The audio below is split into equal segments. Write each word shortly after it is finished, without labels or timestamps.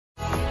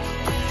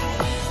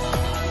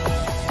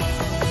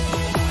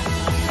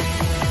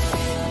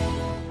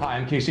Hi,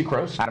 I'm Casey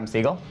Croce. Adam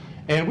Siegel.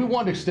 And we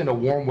want to extend a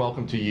warm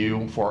welcome to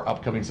you for our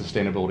upcoming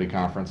Sustainability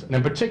Conference. And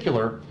in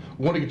particular,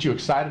 we want to get you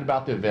excited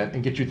about the event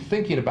and get you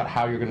thinking about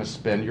how you're going to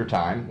spend your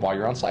time while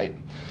you're on site.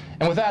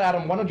 And with that,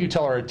 Adam, why don't you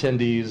tell our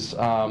attendees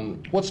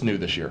what's new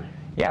this year?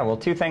 Yeah, well,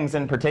 two things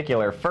in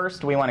particular.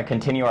 First, we want to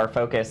continue our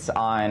focus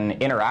on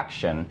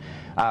interaction,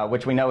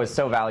 which we know is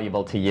so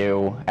valuable to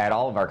you at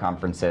all of our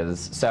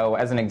conferences. So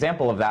as an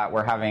example of that,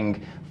 we're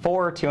having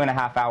 4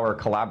 2.5-hour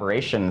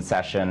collaboration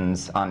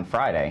sessions on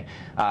Friday.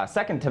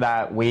 Second to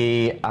that,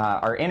 we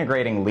are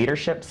integrating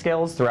leadership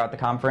skills throughout the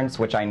conference,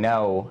 which I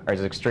know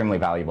is extremely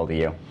valuable to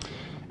you.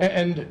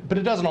 But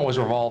it doesn't always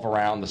revolve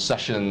around the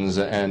sessions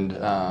and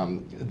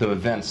the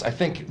events. I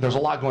think there's a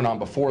lot going on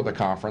before the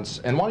conference.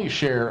 And why don't you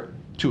share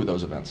 2 of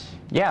those events?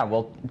 Yeah,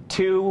 well,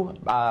 2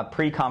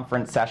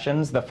 pre-conference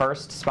sessions. The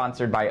first,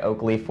 sponsored by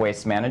Oak Leaf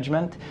Waste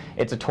Management.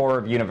 It's a tour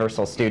of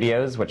Universal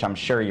Studios, which I'm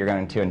sure you're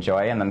going to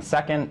enjoy. And then the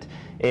second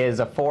is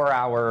a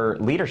 4-hour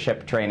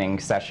leadership training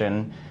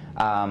session,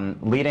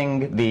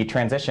 leading the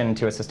transition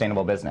to a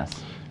sustainable business.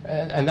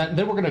 And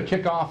then we're going to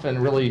kick off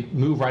and really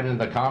move right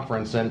into the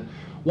conference. And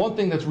one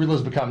thing that's really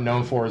has become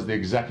known for is the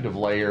executive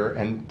layer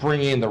and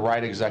bringing the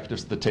right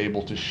executives to the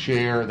table to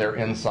share their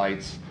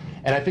insights.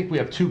 And I think we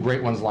have 2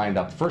 great ones lined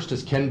up. First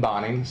is Ken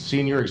Bonning,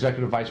 Senior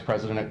Executive Vice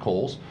President at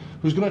Kohl's,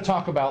 who's going to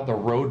talk about the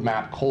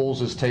roadmap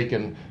Kohl's has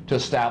taken to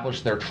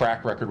establish their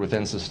track record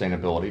within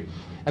sustainability.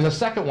 And the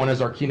second one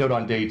is our keynote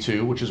on day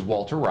 2, which is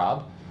Walter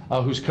Robb,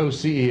 who's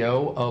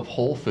co-CEO of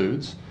Whole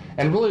Foods,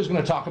 and really is going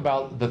to talk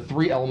about the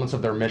 3 elements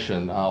of their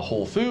mission,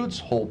 Whole Foods,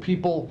 Whole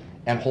People,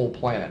 and Whole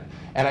Planet.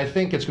 And I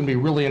think it's going to be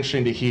really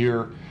interesting to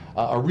hear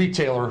a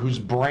retailer whose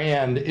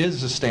brand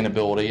is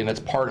sustainability and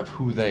it's part of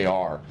who they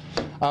are.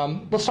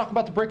 Let's talk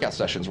about the breakout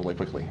sessions really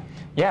quickly.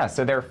 Yeah,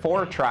 so there are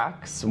 4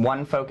 tracks,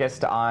 one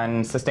focused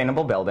on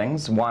sustainable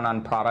buildings, one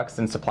on products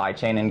and supply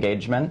chain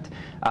engagement.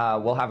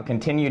 We'll have a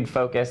continued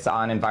focus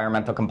on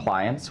environmental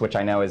compliance, which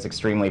I know is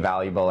extremely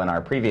valuable in our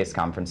previous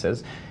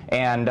conferences,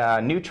 and a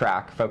new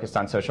track focused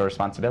on social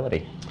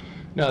responsibility.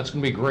 No, it's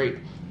going to be great.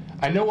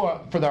 I know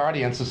for the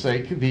audience's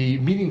sake, the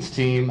meetings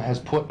team has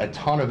put a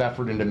ton of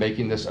effort into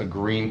making this a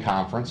green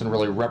conference and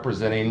really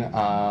representing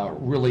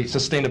really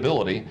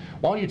sustainability.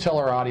 Why don't you tell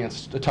our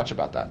audience a touch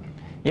about that?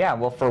 Yeah,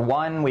 well, for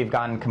one, we've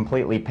gone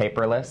completely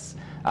paperless.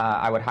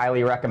 I would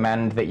highly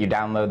recommend that you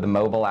download the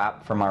mobile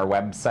app from our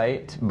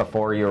website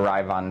before you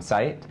arrive on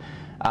site.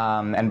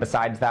 And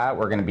besides that,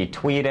 we're going to be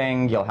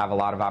tweeting. You'll have a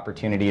lot of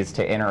opportunities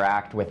to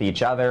interact with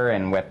each other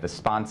and with the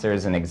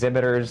sponsors and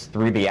exhibitors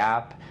through the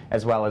app,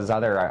 as well as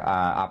other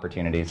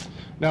opportunities.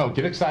 No,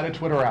 get excited,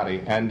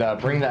 Twitterati, and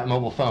bring that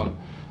mobile phone.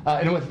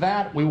 And with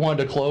that, we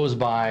wanted to close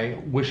by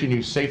wishing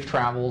you safe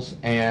travels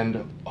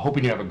and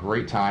hoping you have a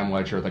great time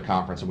while you're at the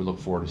conference, and we look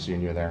forward to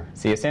seeing you there.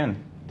 See you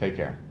soon. Take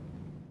care.